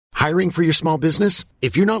Hiring for your small business?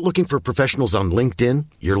 If you're not looking for professionals on LinkedIn,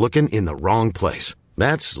 you're looking in the wrong place.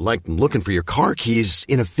 That's like looking for your car keys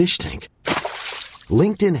in a fish tank.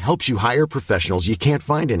 LinkedIn helps you hire professionals you can't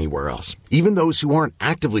find anywhere else, even those who aren't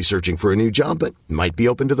actively searching for a new job but might be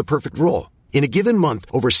open to the perfect role. In a given month,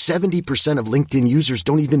 over 70% of LinkedIn users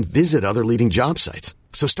don't even visit other leading job sites.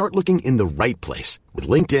 So start looking in the right place. With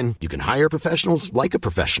LinkedIn, you can hire professionals like a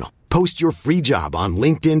professional. Post your free job on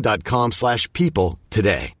linkedin.com/people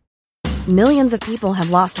today. Millions of people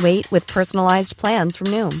have lost weight with personalized plans from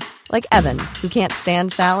Noom. Like Evan, who can't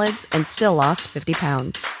stand salads and still lost 50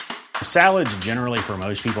 pounds. Salads generally for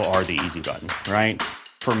most people are the easy button, right?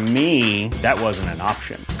 For me, that wasn't an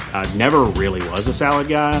option. I never really was a salad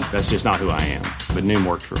guy. That's just not who I am. But Noom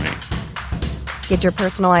worked for me. Get your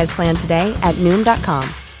personalized plan today at Noom.com.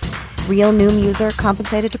 Real Noom user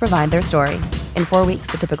compensated to provide their story. In 4 weeks,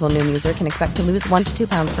 the typical Noom user can expect to lose 1 to 2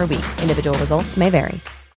 pounds per week. Individual results may vary.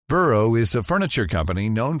 Burrow is a furniture company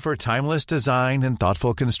known for timeless design and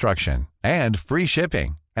thoughtful construction, and free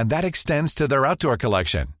shipping, and that extends to their outdoor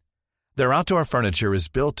collection. Their outdoor furniture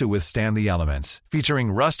is built to withstand the elements,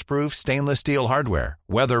 featuring rust-proof stainless steel hardware,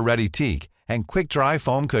 weather-ready teak, and quick-dry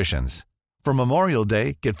foam cushions. For Memorial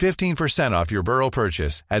Day, get 15% off your Burrow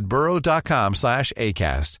purchase at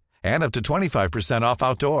burrow.com/acast, and up to 25% off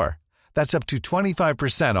outdoor. That's up to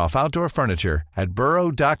 25% off outdoor furniture at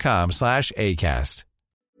burrow.com/acast.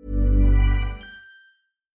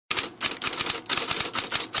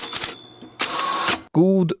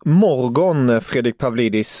 God morgon, Fredrik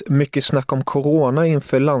Pavlidis. Mycket snack om corona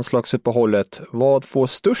inför landslagsuppehållet. Vad får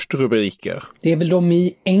störst rubriker? Det är väl de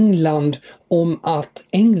i England om att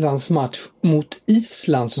Englands match mot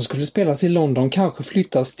Island som skulle spelas i London kanske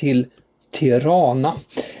flyttas till Tirana.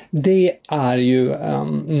 Det är ju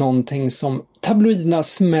någonting som tabloiderna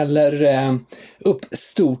smäller upp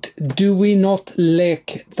stort. Do we not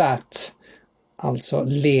like that? Alltså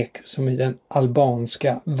lek som i den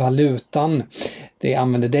albanska valutan. Det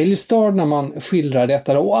använder Daily Star när man skildrar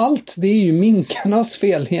detta. Och allt, det är ju minkarnas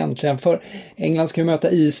fel egentligen. För England ska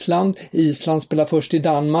möta Island. Island spelar först i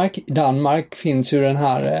Danmark. I Danmark finns ju den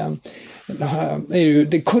här är ju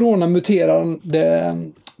det coronamuterande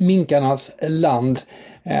minkarnas land.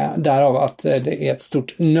 Därav att det är ett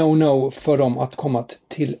stort no-no för dem att komma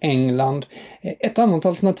till England. Ett annat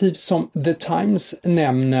alternativ som The Times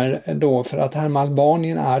nämner då, för att här med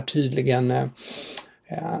Albanien är tydligen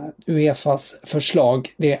UEFAs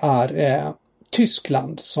förslag, det är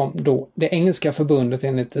Tyskland som då det engelska förbundet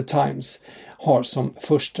enligt The Times har som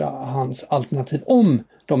första hans alternativ om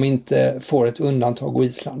de inte får ett undantag och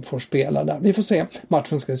Island får spela där. Vi får se.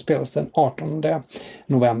 Matchen ska spelas den 18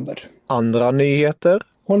 november. Andra nyheter?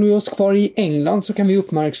 Håller vi oss kvar i England så kan vi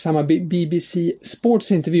uppmärksamma BBC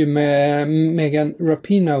Sports intervju med Megan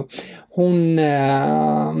Rapinoe. Hon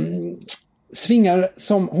svingar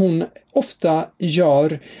som hon ofta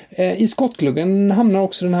gör. I skottgluggen hamnar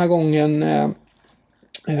också den här gången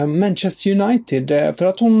Manchester United, för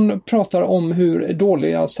att hon pratar om hur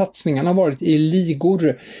dåliga satsningarna har varit i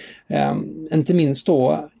ligor, inte minst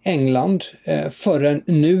då England, förrän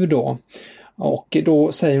nu då. Och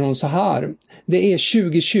då säger hon så här: det är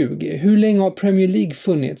 2020, hur länge har Premier League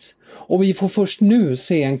funnits? Och vi får först nu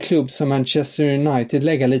se en klubb som Manchester United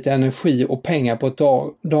lägga lite energi och pengar på ett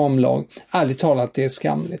damlag. Ärligt talat, det är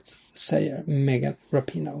skamligt, säger Megan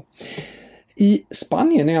Rapinoe. I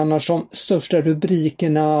Spanien är annars de största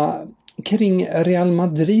rubrikerna kring Real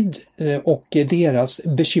Madrid och deras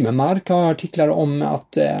bekymmer. Marca har artiklar om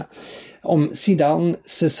att om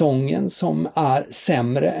Zidane-säsongen som är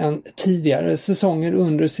sämre än tidigare säsonger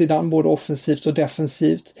under Zidane, både offensivt och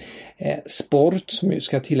defensivt. Sport, som ju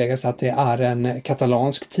ska tilläggas att det är en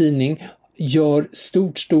katalansk tidning, gör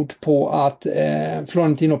stort på att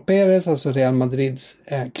Florentino Pérez, alltså Real Madrids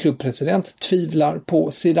klubbpresident, tvivlar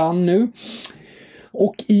på Zidane nu.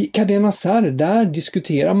 Och i Cadena Ser, där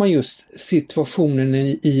diskuterar man just situationen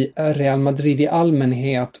i Real Madrid i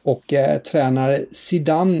allmänhet och tränare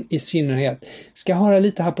Zidane i synnerhet. Ska höra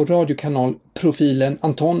lite här på radiokanalprofilen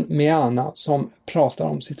Anton Meana som pratar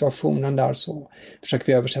om situationen där, så försöker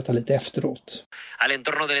vi översätta lite efteråt. Al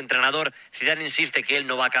entorno del entrenador, Zidane insiste que él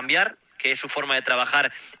no va a cambiar, que es su forma de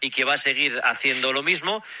trabajar y que va a seguir haciendo lo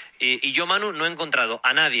mismo. Y yo, Manu, no he encontrado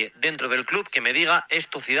a nadie dentro del club que me diga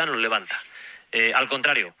esto Zidane lo levanta. Al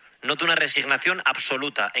contrario, noto una resignación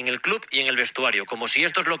absoluta en el club y en el vestuario, como si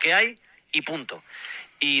esto es lo que hay y punto.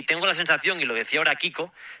 Y tengo la sensación, y lo decía ahora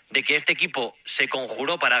Kiko, de que este equipo se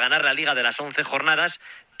conjuró para ganar la Liga de las 11 jornadas,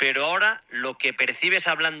 pero ahora lo que percibes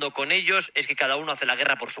hablando con ellos es que cada uno hace la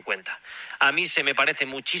guerra por su cuenta. A mí se me parece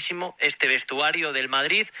muchísimo este vestuario del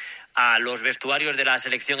Madrid a los vestuarios de la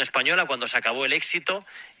selección española cuando se acabó el éxito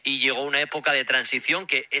y llegó una época de transición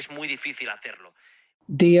que es muy difícil hacerlo.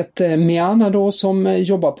 Det Meana då som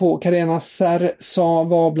jobbar på Carena Ser sa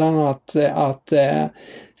var bland annat att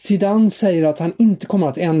Zidane säger att han inte kommer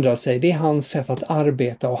att ändra sig. Det är hans sätt att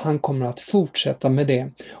arbeta och han kommer att fortsätta med det.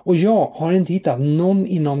 Och jag har inte hittat någon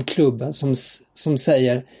inom klubben som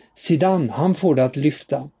säger Zidane, han får det att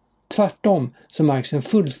lyfta. Tvärtom så märks en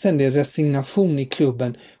fullständig resignation i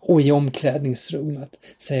klubben och i omklädningsrummet,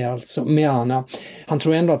 säger alltså Meana. Han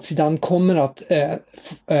tror ändå att Zidane kommer att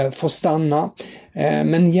få stanna,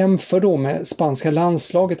 men jämför då med spanska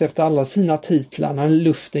landslaget efter alla sina titlar när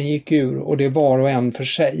luften gick ur och det var och en för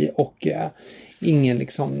sig och ingen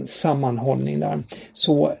liksom sammanhållning där.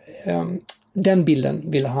 Så den bilden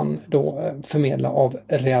vill han då förmedla av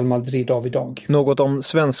Real Madrid av idag. Något om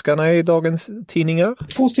svenskarna i dagens tidningar?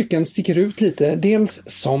 2 stycken sticker ut lite. Dels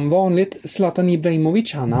som vanligt Zlatan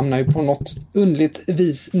Ibrahimovic. Han hamnar ju på något underligt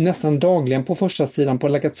vis nästan dagligen på första sidan på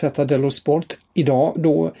La Gazzetta dello Sport idag.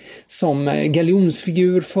 Då som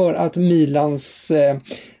galjonsfigur för att Milans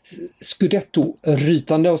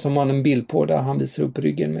Scudetto-rytande, och som har en bild på där han visar upp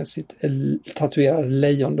ryggen med sitt tatuerade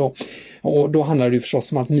lejon då. Och då handlar det ju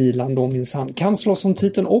förstås om att Milan då minsann kan slåss om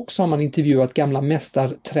titeln, och så har man intervjuat gamla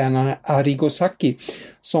mästartränaren Arrigo Sacchi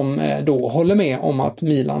som då håller med om att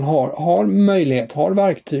Milan har möjlighet, har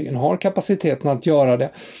verktygen, har kapaciteten att göra det.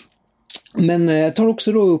 Men tar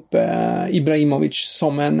också då upp Ibrahimovic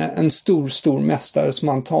som en stor mästare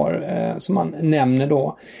som man nämner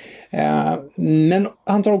då. Men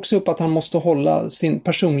han tar också upp att han måste hålla sin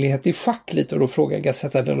personlighet i schack lite, och då frågar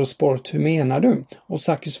Gazzetta dello Sport, hur menar du? Och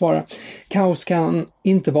Sacchi svarar, Kaos kan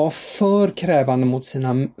inte vara för krävande mot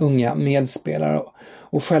sina unga medspelare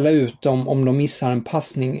och skälla ut dem om de missar en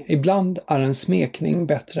passning. Ibland är en smekning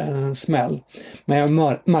bättre än en smäll. Men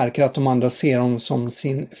jag märker att de andra ser honom som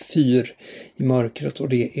sin fyr i mörkret, och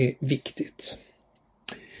det är viktigt.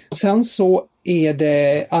 Sen så är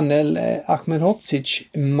det Anel Ahmedhodzic,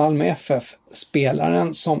 Malmö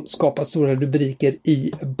FF-spelaren, som skapar stora rubriker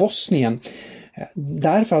i Bosnien.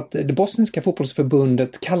 Därför att det bosniska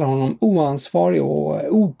fotbollsförbundet kallar honom oansvarig och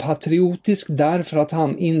opatriotisk därför att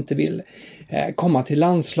han inte vill komma till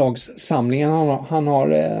landslagssamlingen. Han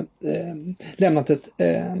har lämnat ett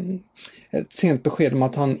sent besked om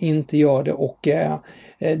att han inte gör det, och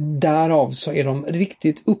därav så är de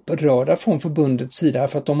riktigt upprörda från förbundets sida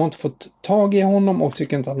för att de har inte fått tag i honom och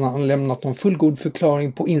tycker inte att han har lämnat någon fullgod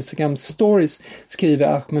förklaring på Instagram stories, skriver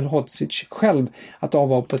Ahmedhodzic själv, att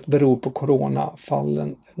avhoppet beror på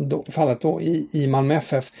coronafallet då i Malmö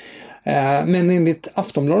FF. Men enligt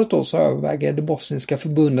Aftonbladet då så överväger det bosniska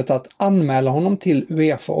förbundet att anmäla honom till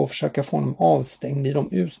UEFA och försöka få honom avstängd i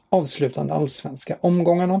de avslutande allsvenska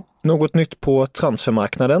omgångarna. Något nytt på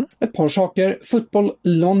transfermarknaden? Ett par saker. Football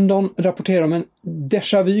London rapporterar om en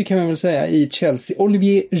déjà vu, kan man väl säga, i Chelsea.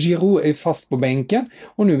 Olivier Giroud är fast på bänken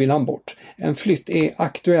och nu vill han bort. En flytt är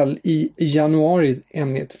aktuell i januari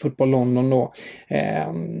enligt Football London då.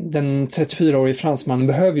 Den 34-årige fransmannen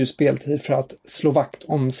behöver ju speltid för att slå vakt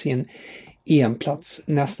om sin EM-plats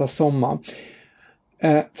nästa sommar.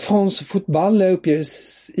 France Football uppger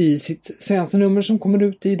i sitt senaste nummer som kommer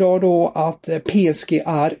ut idag då att PSG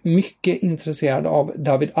är mycket intresserad av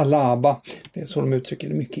David Alaba. Det är så de uttrycker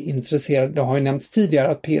det, mycket intresserad. Det har ju nämnts tidigare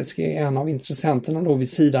att PSG är en av intressenterna då vid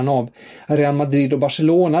sidan av Real Madrid och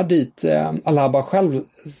Barcelona, dit Alaba själv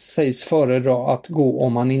sägs föredra att gå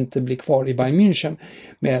om han inte blir kvar i Bayern München,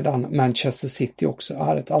 medan Manchester City också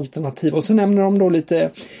är ett alternativ. Och så nämner de då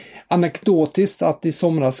lite anekdotiskt att i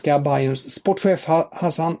somras ska Bayerns sportchef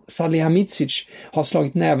Hasan Salihamidzic ha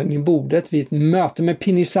slagit näven i bordet vid ett möte med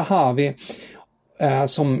Pini Zahavi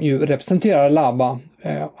som ju representerar Alaba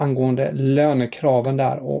angående lönekraven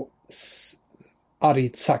där, och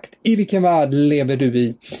argt sagt, i vilken värld lever du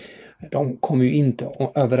i? De kommer ju inte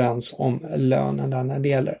överens om lönen där när det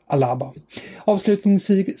gäller Alaba.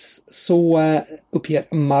 Avslutningsvis så uppger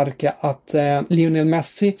Marca att Lionel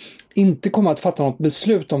Messi inte kommer att fatta något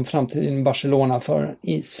beslut om framtiden i Barcelona förrän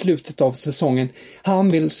i slutet av säsongen.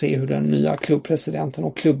 Han vill se hur den nya klubbpresidenten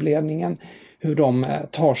och klubbledningen, hur de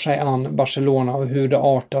tar sig an Barcelona och hur det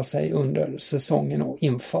artar sig under säsongen och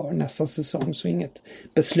inför nästa säsong. Så inget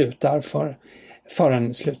beslut där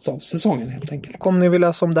förrän slutet av säsongen helt enkelt. Om ni vill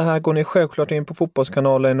läsa om det här går ni självklart in på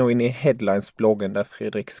Fotbollskanalen och in i Headlines-bloggen där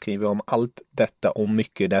Fredrik skriver om allt detta och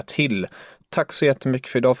mycket därtill. Tack så jättemycket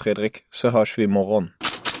för idag Fredrik, så hörs vi imorgon.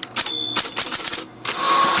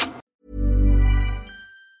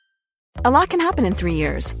 A lot can happen in 3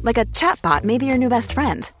 years, like a chatbot may be your new best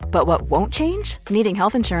friend. But what won't change? Needing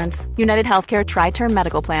health insurance. United Healthcare Tri-Term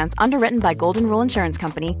Medical Plans, underwritten by Golden Rule Insurance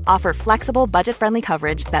Company, offer flexible, budget-friendly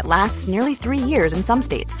coverage that lasts nearly 3 years in some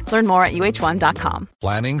states. Learn more at uh1.com.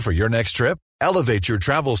 Planning for your next trip? Elevate your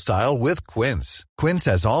travel style with Quince. Quince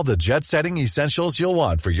has all the jet-setting essentials you'll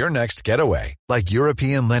want for your next getaway, like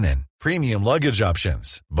European linen, premium luggage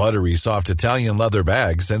options, buttery soft Italian leather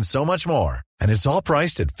bags, and so much more. And it's all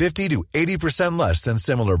priced at 50 to 80% less than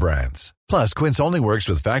similar brands. Plus, Quince only works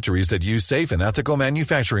with factories that use safe and ethical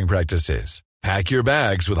manufacturing practices. Pack your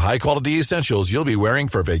bags with high-quality essentials you'll be wearing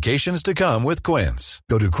for vacations to come with Quince.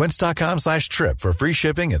 Go to quince.com/trip for free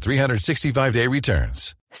shipping and 365-day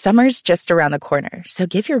returns. Summer's just around the corner, so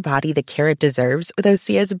give your body the care it deserves with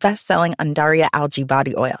Osea's best-selling Undaria Algae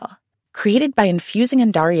Body Oil. Created by infusing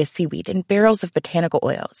Undaria seaweed in barrels of botanical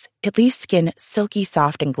oils, it leaves skin silky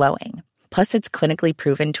soft and glowing. Plus, it's clinically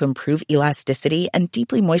proven to improve elasticity and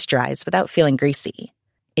deeply moisturize without feeling greasy.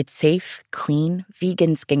 It's safe, clean,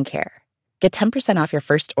 vegan skincare. Get 10% off your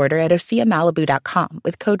first order at OseaMalibu.com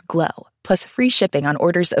with code GLOW, plus free shipping on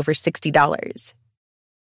orders over $60.